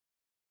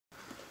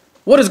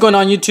What is going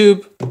on,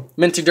 YouTube?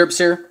 Minty Derps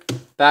here,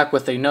 back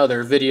with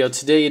another video.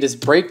 Today it is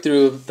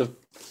breakthrough.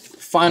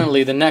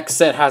 Finally the next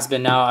set has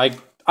been out.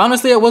 I'm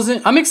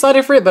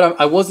excited for it,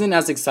 but I wasn't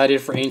as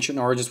excited for Ancient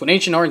Origins. When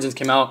Ancient Origins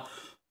came out,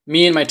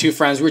 me and my two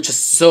friends, we were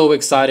just so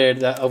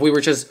excited that we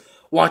were just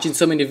watching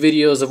so many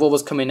videos of what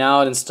was coming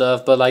out and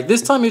stuff. But like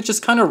this time it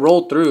just kind of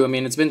rolled through. I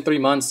mean, it's been 3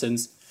 months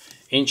since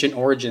Ancient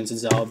Origins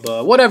is out,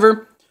 but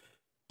whatever.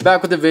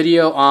 Back with the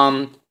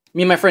video.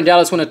 Me and my friend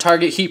Dallas went to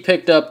Target. He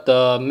picked up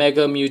the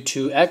Mega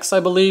Mewtwo X, I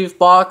believe,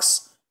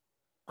 box.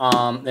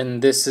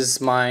 And this is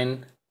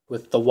mine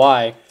with the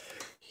Y.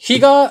 He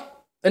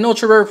got an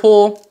ultra rare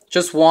pull,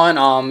 just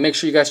one. Make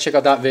sure you guys check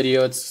out that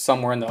video. It's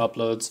somewhere in the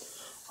uploads.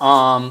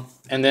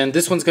 And then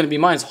this one's gonna be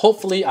mine. So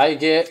hopefully I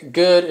get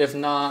good, if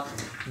not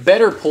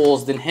better,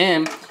 pulls than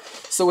him.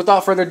 So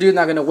without further ado,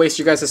 not gonna waste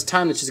you guys'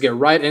 time. Let's just get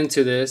right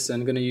into this.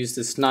 I'm gonna use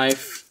this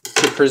knife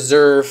to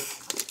preserve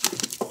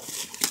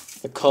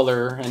the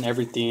color and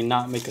everything,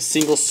 not make a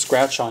single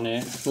scratch on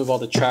it. Move all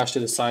the trash to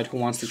the side. Who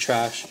wants the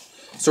trash?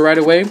 So right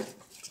away,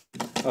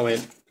 oh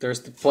wait,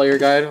 there's the player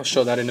guide. I'll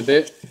show that in a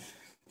bit.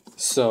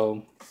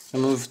 So I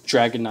move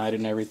Dragonite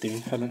and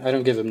everything. I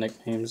don't give him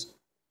nicknames.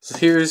 So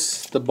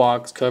here's the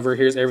box cover.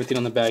 Here's everything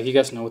on the bag. You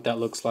guys know what that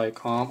looks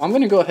like. I'm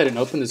gonna go ahead and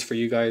open this for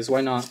you guys. Why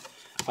not?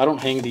 I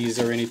don't hang these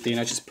or anything.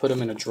 I just put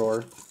them in a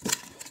drawer.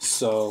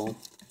 So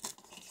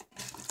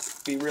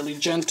be really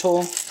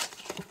gentle.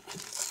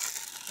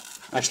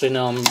 Actually,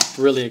 no, I'm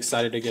really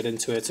excited to get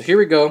into it. So here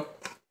we go.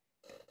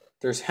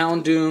 There's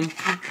Houndoom.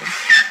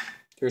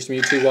 There's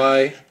Mewtwo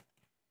Y,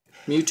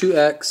 Mewtwo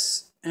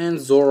X, and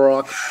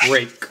Zoroark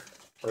Rake.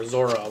 Or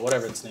Zora,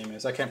 whatever its name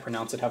is. I can't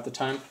pronounce it half the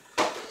time.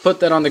 Put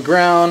that on the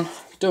ground.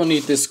 Don't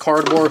need this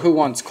cardboard. Who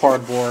wants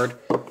cardboard?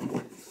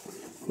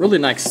 Really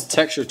nice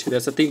texture to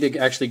this. I think they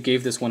actually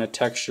gave this one a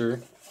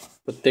texture.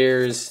 But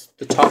there's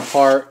the top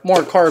part.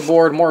 More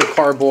cardboard, more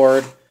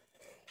cardboard.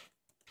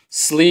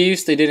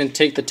 Sleeves, they didn't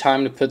take the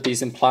time to put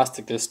these in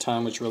plastic this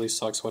time, which really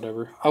sucks.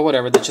 Whatever. Oh,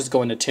 whatever. They just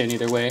go in a tin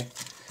either way.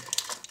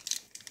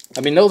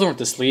 I mean, those weren't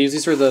the sleeves.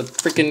 These are the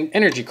freaking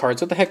energy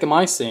cards. What the heck am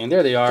I saying?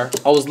 There they are.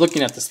 I was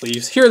looking at the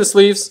sleeves. Here are the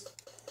sleeves.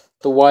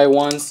 The Y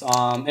ones.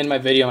 In my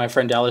video, my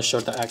friend Dallas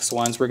showed the X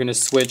ones. We're going to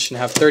switch and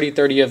have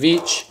 30-30 of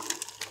each.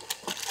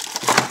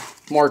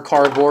 More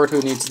cardboard. Who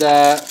needs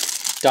that?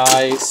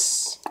 Dice.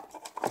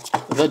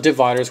 The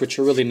dividers, which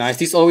are really nice.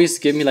 These always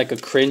give me like a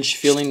cringe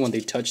feeling when they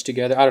touch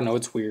together. I don't know,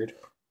 it's weird.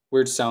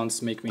 Weird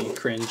sounds make me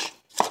cringe.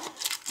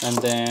 And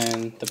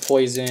then the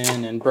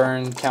poison and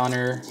burn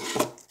counter.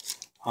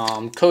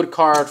 Code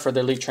card for the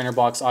Elite Trainer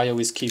box. I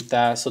always keep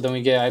that. So then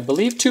we get, I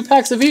believe, 2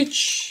 packs of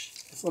each.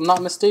 If I'm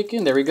not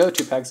mistaken. There we go,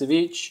 2 packs of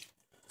each.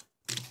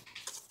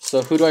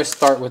 So who do I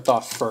start with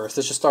off first?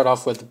 Let's just start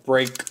off with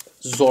Break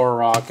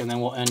Zoroark, and then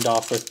we'll end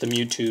off with the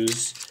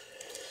Mewtwo's.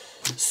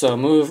 So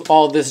move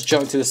all this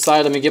junk to the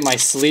side. Let me get my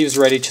sleeves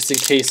ready just in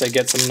case I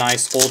get some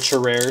nice ultra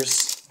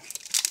rares.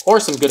 Or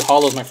some good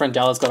holos. My friend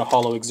Dallas got a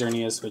holo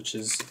Xerneas, which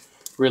is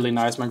really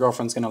nice. My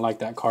girlfriend's going to like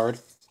that card.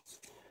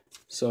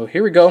 So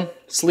here we go.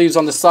 Sleeves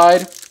on the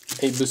side.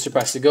 8 booster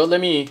packs to go.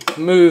 Let me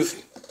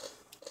move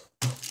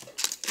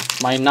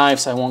my knife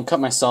so I won't cut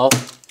myself.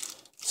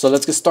 So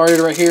let's get started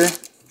right here.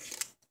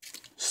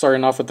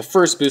 Starting off with the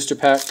first booster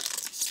pack.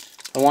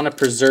 I want to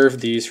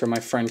preserve these for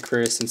my friend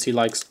Chris since he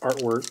likes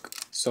artwork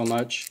so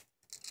much.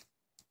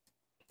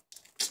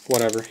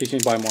 Whatever, he can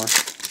buy more.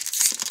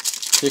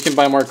 You can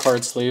buy more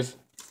card sleeve.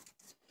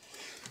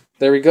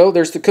 There we go,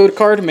 there's the code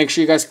card. Make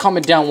sure you guys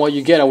comment down what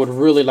you get. I would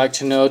really like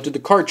to know. Do the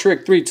card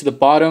trick 3 to the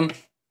bottom.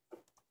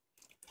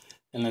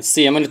 And let's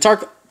see, I'm going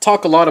to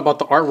talk a lot about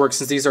the artwork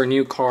since these are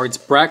new cards.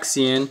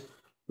 Braxian,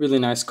 really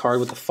nice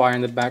card with the fire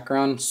in the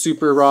background.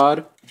 Super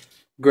Rod.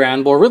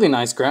 Granbull, really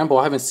nice Granbull.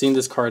 I haven't seen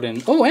this card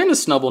in. Oh, and a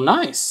Snubbull,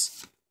 nice.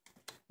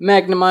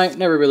 Magnemite,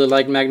 never really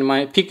liked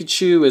Magnemite.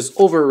 Pikachu is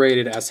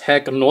overrated as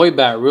heck.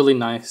 Noibat, really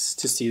nice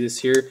to see this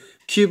here.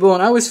 Cubone,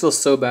 I always feel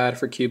so bad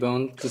for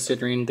Cubone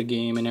considering the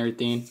game and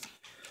everything.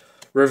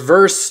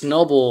 Reverse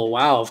Snubbull,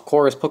 wow, of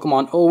course,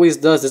 Pokemon always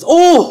does this.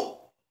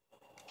 Oh!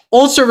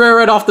 Ultra rare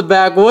right off the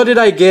back. What did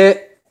I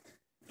get?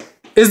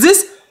 Is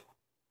this?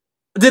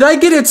 Did I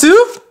get it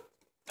too?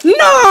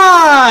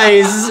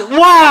 Nice!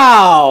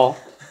 Wow!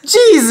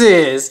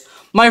 Jesus!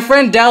 My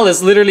friend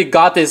Dallas literally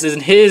got this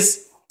in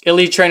his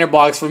Elite Trainer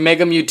box for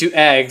Mega Mewtwo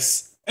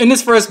X in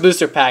his first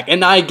booster pack,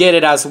 and I get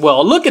it as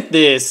well. Look at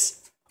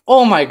this!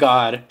 Oh my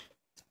god.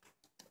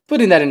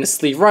 Putting that in the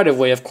sleeve right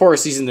away. Of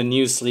course, using the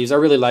new sleeves. I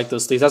really like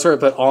those sleeves. That's where I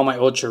put all my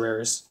ultra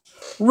rares.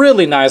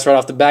 Really nice right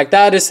off the back.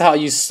 That is how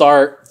you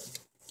start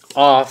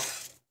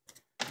off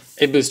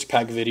a booster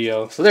pack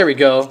video. So there we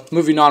go.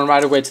 Moving on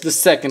right away to the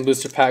second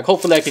booster pack.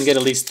 Hopefully I can get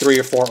at least 3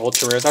 or 4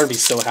 ultra rares. I would be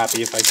so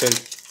happy if I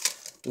could.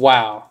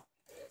 Wow.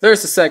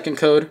 There's the second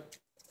code.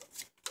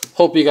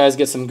 Hope you guys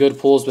get some good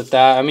pulls with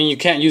that. I mean, you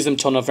can't use them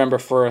till November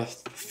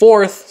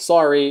 4th.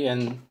 Sorry.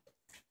 And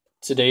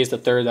today's the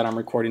 3rd that I'm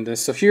recording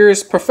this. So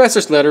here's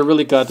Professor's Letter.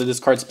 Really glad that this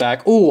card's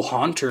back. Ooh,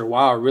 Haunter.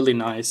 Wow, really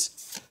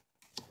nice.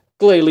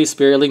 Glalie,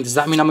 Spirit Link. Does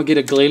that mean I'm going to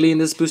get a Glalie in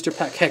this booster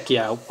pack? Heck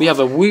yeah. We have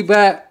a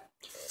Weebat,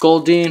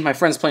 Goldeen. My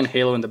friend's playing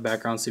Halo in the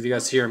background, so if you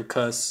guys hear him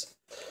cuss.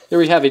 There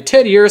we have a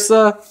Teddy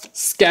Ursa,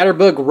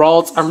 Scatterbug,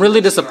 Ralts. I'm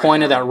really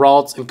disappointed that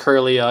Ralts and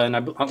Curlia, and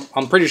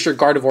I'm pretty sure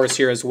Gardevoir's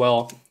here as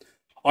well,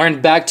 are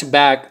in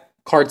back-to-back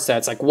card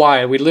sets. Like,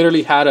 why? We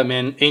literally had them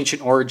in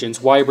Ancient Origins.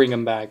 Why bring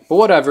them back? But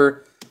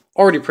whatever.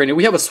 Already printed.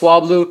 We have a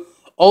Swablu.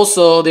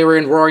 Also, they were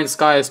in Roaring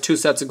Skies 2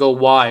 sets ago.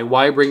 Why?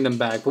 Why bring them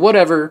back? But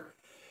whatever.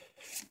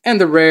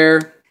 And the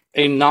rare,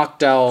 a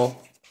Noctowl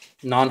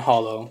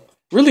non-holo.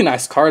 Really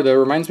nice card, though.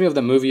 Reminds me of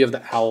the movie of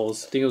the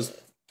Owls. I think it was...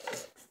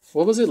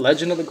 What was it?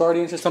 Legend of the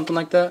Guardians or something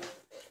like that?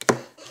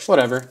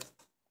 Whatever.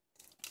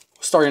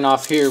 Starting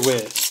off here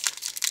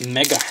with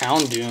Mega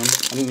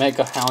Houndoom. A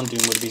Mega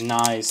Houndoom would be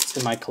nice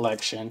in my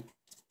collection.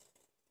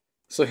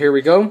 So here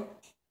we go.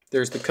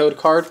 There's the code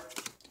card.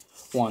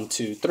 1,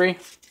 2, 3.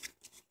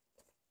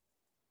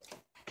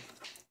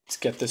 Let's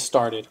get this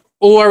started.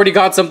 Oh, I already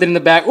got something in the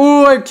back.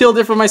 Oh, I killed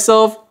it for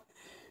myself.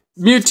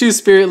 Mewtwo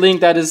Spirit Link.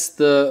 That is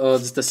the... Oh,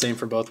 it's the same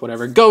for both.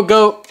 Whatever.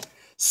 Go.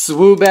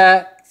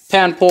 Swoobat.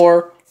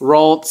 Panpour.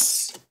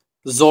 Ralts,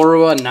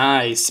 Zorua,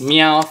 nice.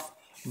 Meowth,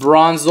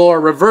 Bronzor,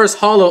 reverse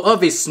holo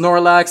of a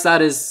Snorlax.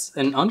 That is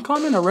an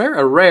uncommon, a rare?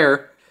 A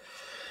rare.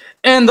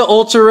 And the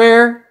ultra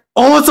rare.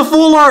 Oh, it's a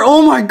full art.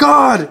 Oh my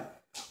god.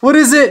 What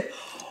is it?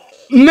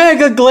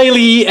 Mega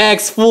Glalie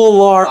EX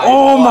full art.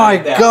 Oh my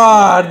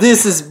god.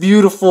 This is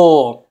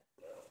beautiful.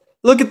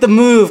 Look at the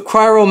move.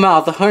 Cryo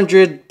Mouth,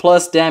 100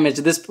 plus damage.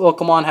 This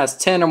Pokemon has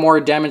 10 or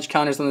more damage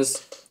counters on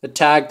this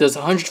attack. Does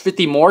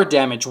 150 more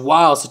damage.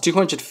 Wow, so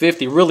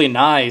 250. Really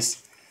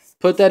nice.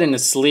 Put that in the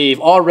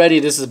sleeve. Already,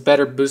 this is a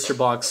better booster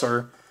box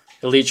or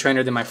elite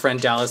trainer than my friend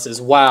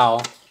Dallas's.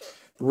 Wow.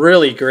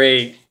 Really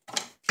great.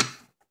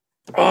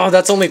 Oh,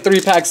 that's only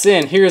 3 packs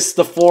in. Here's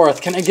the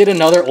 4th. Can I get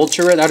another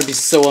ultra rare? That would be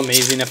so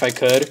amazing if I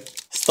could.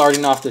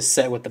 Starting off this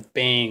set with a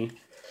bang.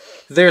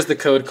 There's the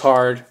code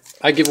card.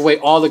 I give away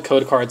all the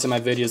code cards in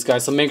my videos,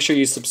 guys, so make sure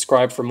you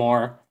subscribe for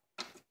more.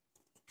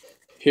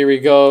 Here we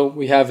go.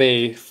 We have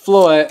a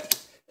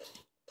Floette.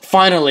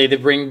 Finally, they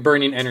bring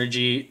Burning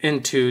Energy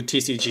into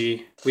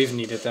TCG. We've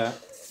needed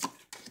that.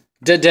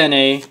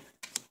 Dedenne.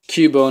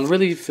 Cubone.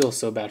 Really feel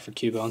so bad for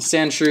Cubone.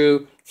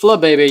 Sandshrew.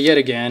 Flabebe yet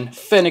again.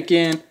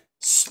 Fennekin.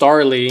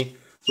 Starly.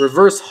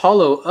 Reverse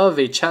holo of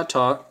a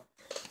Chatot.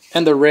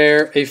 And the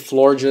rare, a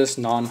Florges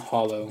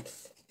non-holo.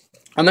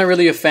 I'm not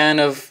really a fan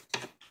of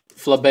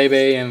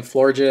Flabebe and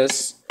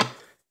Florges,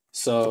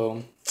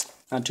 so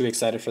not too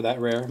excited for that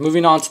rare.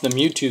 Moving on to the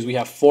Mewtwo's, we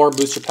have 4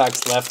 booster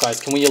packs left,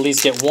 guys. Can we at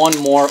least get one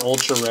more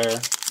ultra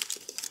rare?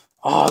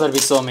 Oh, that'd be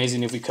so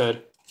amazing if we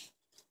could.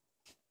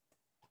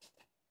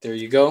 There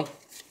you go.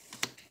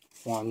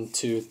 1,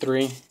 2,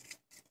 3.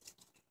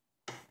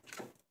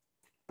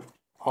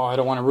 Oh, I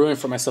don't want to ruin it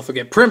for myself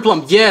again.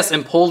 Primplum, yes,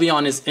 and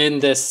Empoleon is in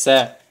this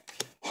set.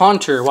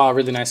 Haunter, wow,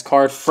 really nice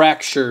card.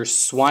 Fracture,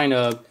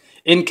 Swinub,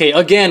 NK.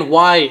 Again,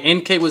 why?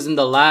 NK was in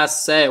the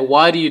last set.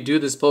 Why do you do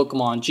this,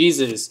 Pokemon?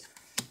 Jesus.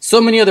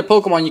 So many other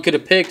Pokemon you could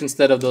have picked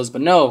instead of those,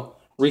 but no.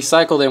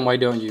 Recycle them, why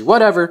don't you?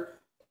 Whatever.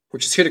 We're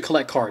just here to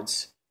collect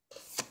cards.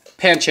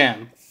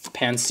 Pancham,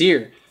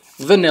 Pansear,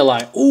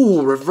 Vanilla.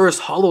 Ooh, reverse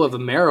holo of a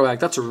Marowak.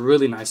 That's a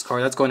really nice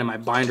card. That's going in my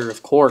binder,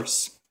 of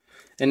course.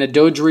 And a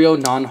Dodrio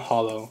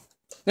non-holo.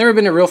 Never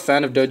been a real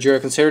fan of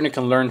Dodrio, considering it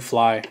can learn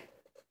fly.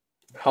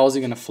 How is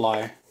he going to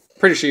fly?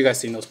 Pretty sure you guys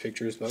seen those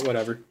pictures, but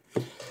whatever.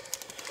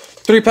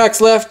 3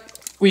 packs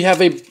left. We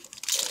have a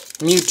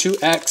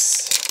Mewtwo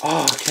X.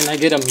 Oh, can I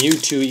get a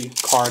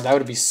Mewtwo card? That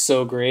would be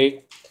so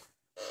great.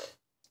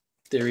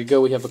 There we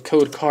go. We have a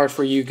code card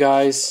for you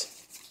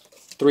guys.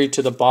 3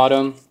 to the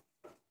bottom.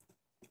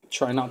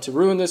 Try not to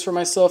ruin this for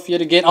myself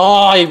yet again.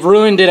 Oh, I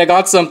ruined it. I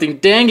got something.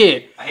 Dang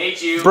it. I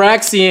hate you.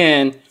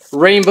 Braxian,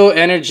 Rainbow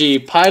Energy,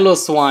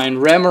 Piloswine,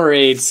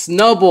 Remoraid,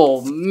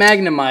 Snubbull,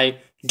 Magnemite,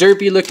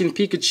 derpy looking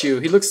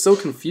Pikachu. He looks so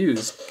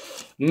confused.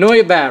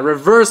 Noibat,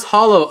 reverse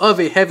holo of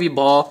a heavy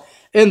ball,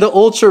 and the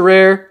ultra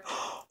rare.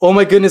 Oh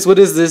my goodness, what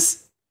is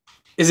this?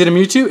 Is it a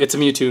Mewtwo? It's a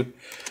Mewtwo.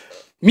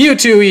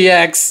 Mewtwo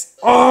EX.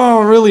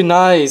 Oh, really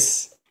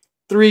nice.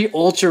 3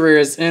 ultra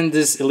rares in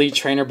this elite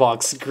trainer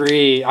box.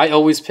 Great. I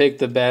always pick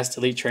the best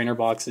elite trainer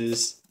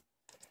boxes.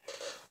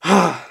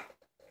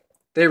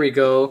 There we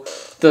go.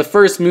 The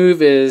first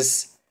move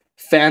is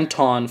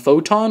Phantom.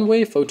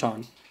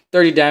 Photon.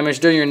 30 damage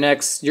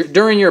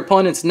during your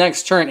opponent's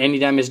next turn. Any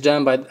damage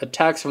done by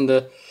attacks from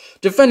the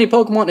defending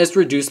Pokemon is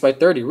reduced by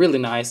 30. Really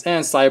nice.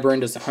 And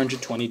Cyburn does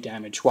 120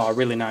 damage. Wow,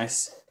 really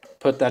nice.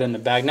 Put that in the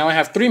bag. Now I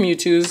have 3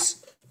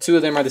 Mewtwo's. 2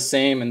 of them are the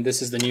same, and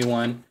this is the new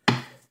one.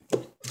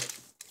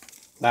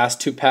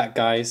 Last 2 pack,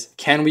 guys.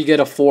 Can we get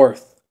a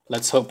 4th?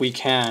 Let's hope we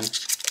can.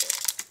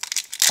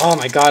 Oh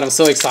my god, I'm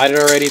so excited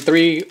already.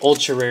 3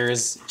 ultra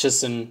rares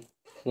just in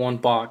 1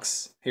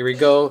 box. Here we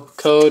go.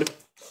 Code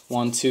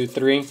 1, 2,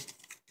 3.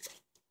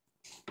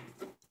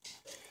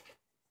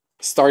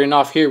 Starting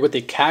off here with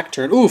a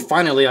Cacturne. Ooh,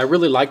 finally, I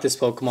really like this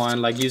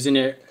Pokemon. Like using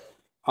it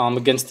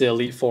against the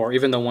Elite Four,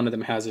 even though one of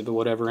them has it, but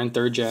whatever. In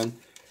 3rd gen.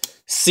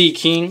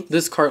 Seaking.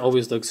 This card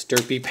always looks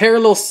derpy.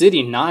 Parallel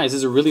City. Nice. This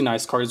is a really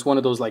nice card. It's one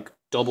of those like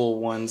double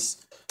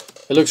ones.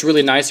 It looks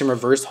really nice in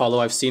reverse holo.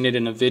 I've seen it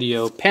in a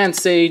video.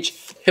 Pansage,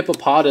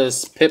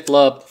 Hippopotas,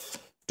 Piplup,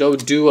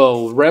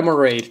 Doduo,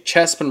 Remoraid,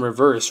 Chespin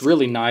reverse.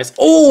 Really nice.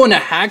 Oh, and a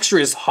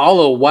Haxorus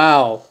holo.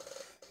 Wow.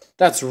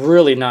 That's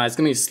really nice.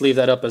 Let me sleeve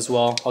that up as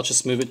well. I'll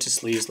just move it to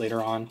sleeves later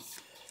on.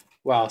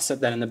 Wow, set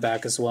that in the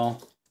back as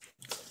well.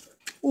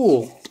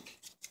 Ooh.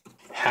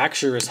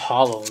 Haxorus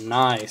holo.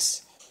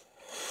 Nice.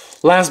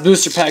 Last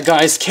booster pack,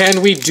 guys.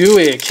 Can we do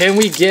it? Can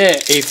we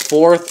get a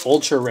 4th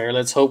ultra rare?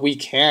 Let's hope we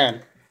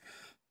can.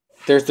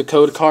 There's the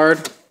code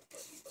card.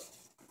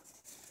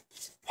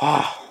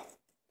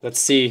 Let's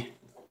see.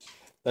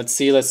 Let's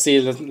see.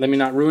 Let me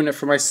not ruin it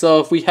for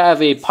myself. We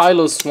have a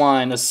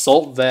Piloswine,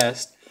 Assault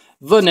Vest,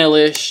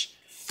 Vanillish,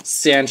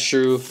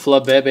 Sandshrew,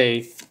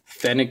 Flabebe,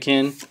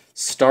 Fennekin,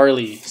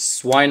 Starly,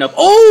 Swinub.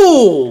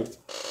 Oh!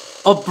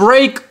 A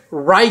Break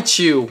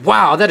Raichu.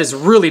 Wow, that is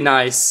really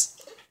nice.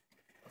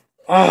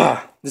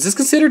 Is this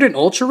considered an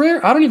ultra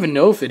rare? I don't even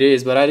know if it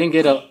is, but I didn't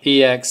get an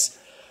EX.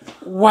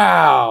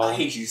 Wow. I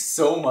hate you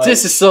so much.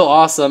 This is so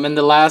awesome. And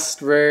the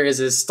last rare is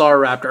a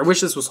Staraptor. I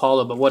wish this was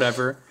holo, but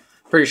whatever.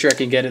 Pretty sure I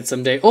can get it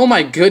someday. Oh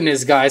my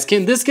goodness, guys.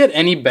 Can this get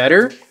any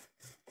better?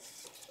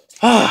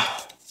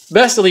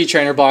 Best Elite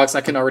Trainer box, I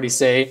can already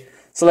say.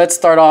 So let's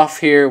start off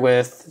here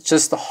with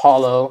just the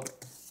holo.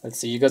 Let's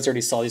see. You guys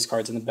already saw these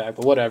cards in the back,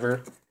 but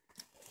whatever.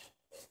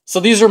 So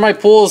these are my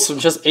pulls from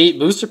just 8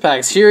 booster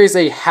packs. Here is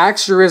a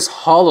Haxorus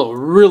holo.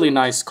 Really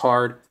nice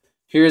card.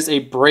 Here's a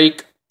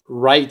Break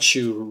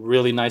Raichu.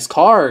 Really nice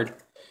card.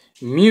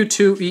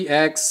 Mewtwo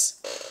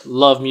EX.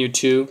 Love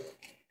Mewtwo.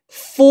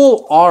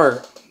 Full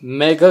Art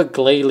Mega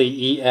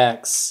Glalie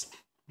EX.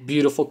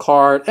 Beautiful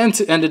card. And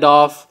to end it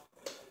off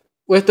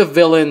with the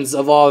villains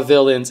of all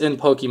villains in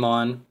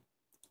Pokemon.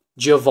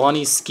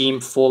 Giovanni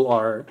Scheme Full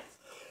Art.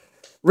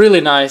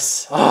 Really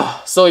nice.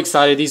 So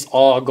excited. These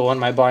all go on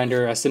my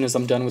binder as soon as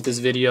I'm done with this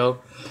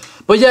video.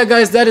 But yeah,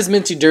 guys, that is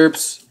Minty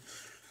Derps.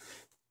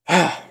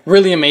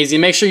 Really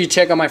amazing. Make sure you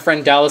check out my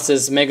friend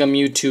Dallas's Mega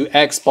Mewtwo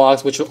X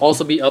box, which will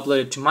also be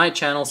uploaded to my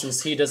channel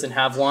since he doesn't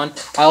have one.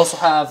 I also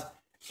have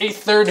a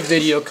 3rd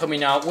video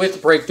coming out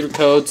with breakthrough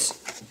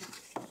codes.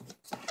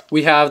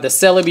 We have the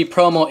Celebi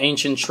promo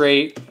Ancient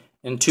Trait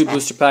and 2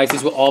 booster packs.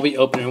 These will all be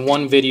open in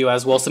one video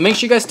as well. So make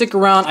sure you guys stick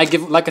around.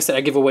 Like I said,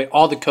 I give away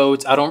all the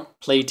codes. I don't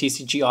play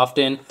TCG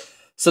often.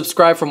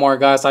 Subscribe for more,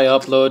 guys. I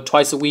upload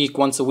twice a week,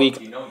 once a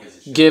week.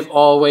 Give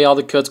away all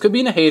the codes. Could be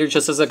in a hater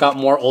just as I got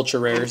more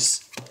ultra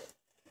rares.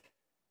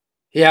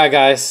 Yeah,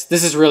 guys,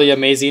 this is really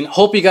amazing.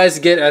 Hope you guys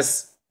get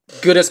as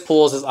good as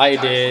pulls as I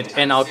did.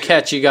 And I'll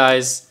catch you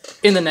guys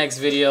in the next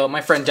video.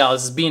 My friend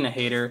Dallas is being a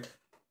hater.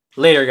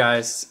 Later,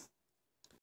 guys.